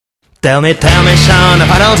Tell me, Sean, if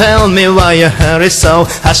I don't tell me why you hurry so.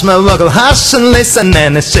 Hush my vocal, hush and listen,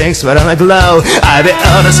 and the chicks were on a glow. I be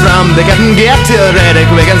honest from the getting get you ready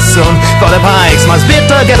quick and soon. For the pikes must be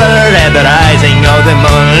together at the rising of the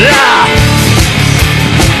moon.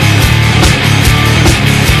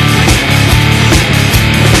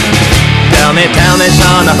 Tell me,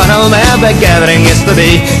 Sean, if I know where the gathering is to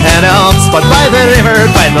be. And a hot spot by the river,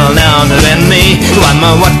 quite well known to me. One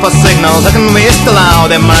more word for signal, so can we still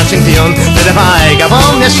out the marching tune to the pike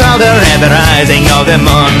upon your shoulder at the rising of the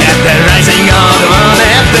moon. At the rising of the moon,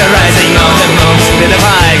 at the rising of the moon, to the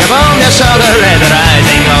pike upon your shoulder at the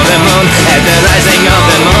rising of the moon. At the rising of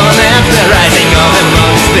the moon, at the rising of the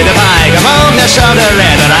moon, to the pike upon your shoulder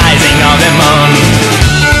at the rising of the moon.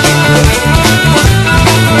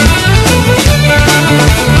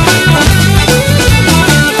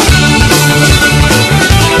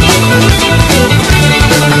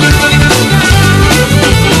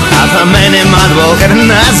 Many men walking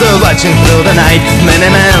as watching through the night. Many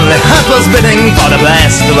men their heart was beating for the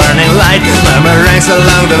blessed burning light. Murmur ranks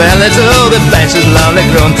along the valley to the bench's lonely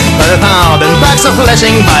croon. For the thousand bucks are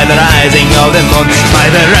flashing by the rising of the moon. By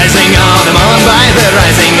the rising of the moon, by the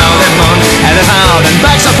rising of the moon. And the thousand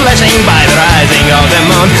bucks are flashing by the rising of the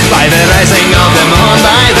moon. By the rising of the moon,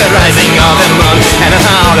 by the rising of the moon. And the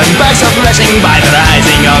thousand bucks are flashing by the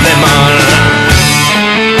rising of the moon.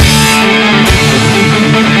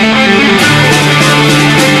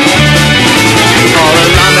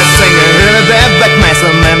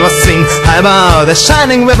 Was seen high above, the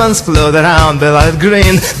shining ribbons flowed around the light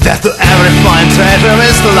green. Death to every fine treasure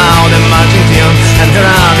is the loud and marching tune. And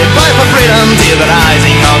around the fight for freedom till the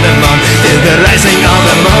rising of the moon. Till the rising of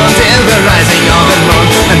the moon, till the rising of the moon.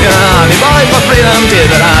 And around the fight for freedom till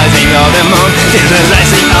the rising of the moon. Till the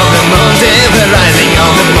rising of the moon, till the rising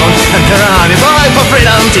of the moon. And around the fight for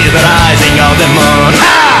freedom till the rising of the moon.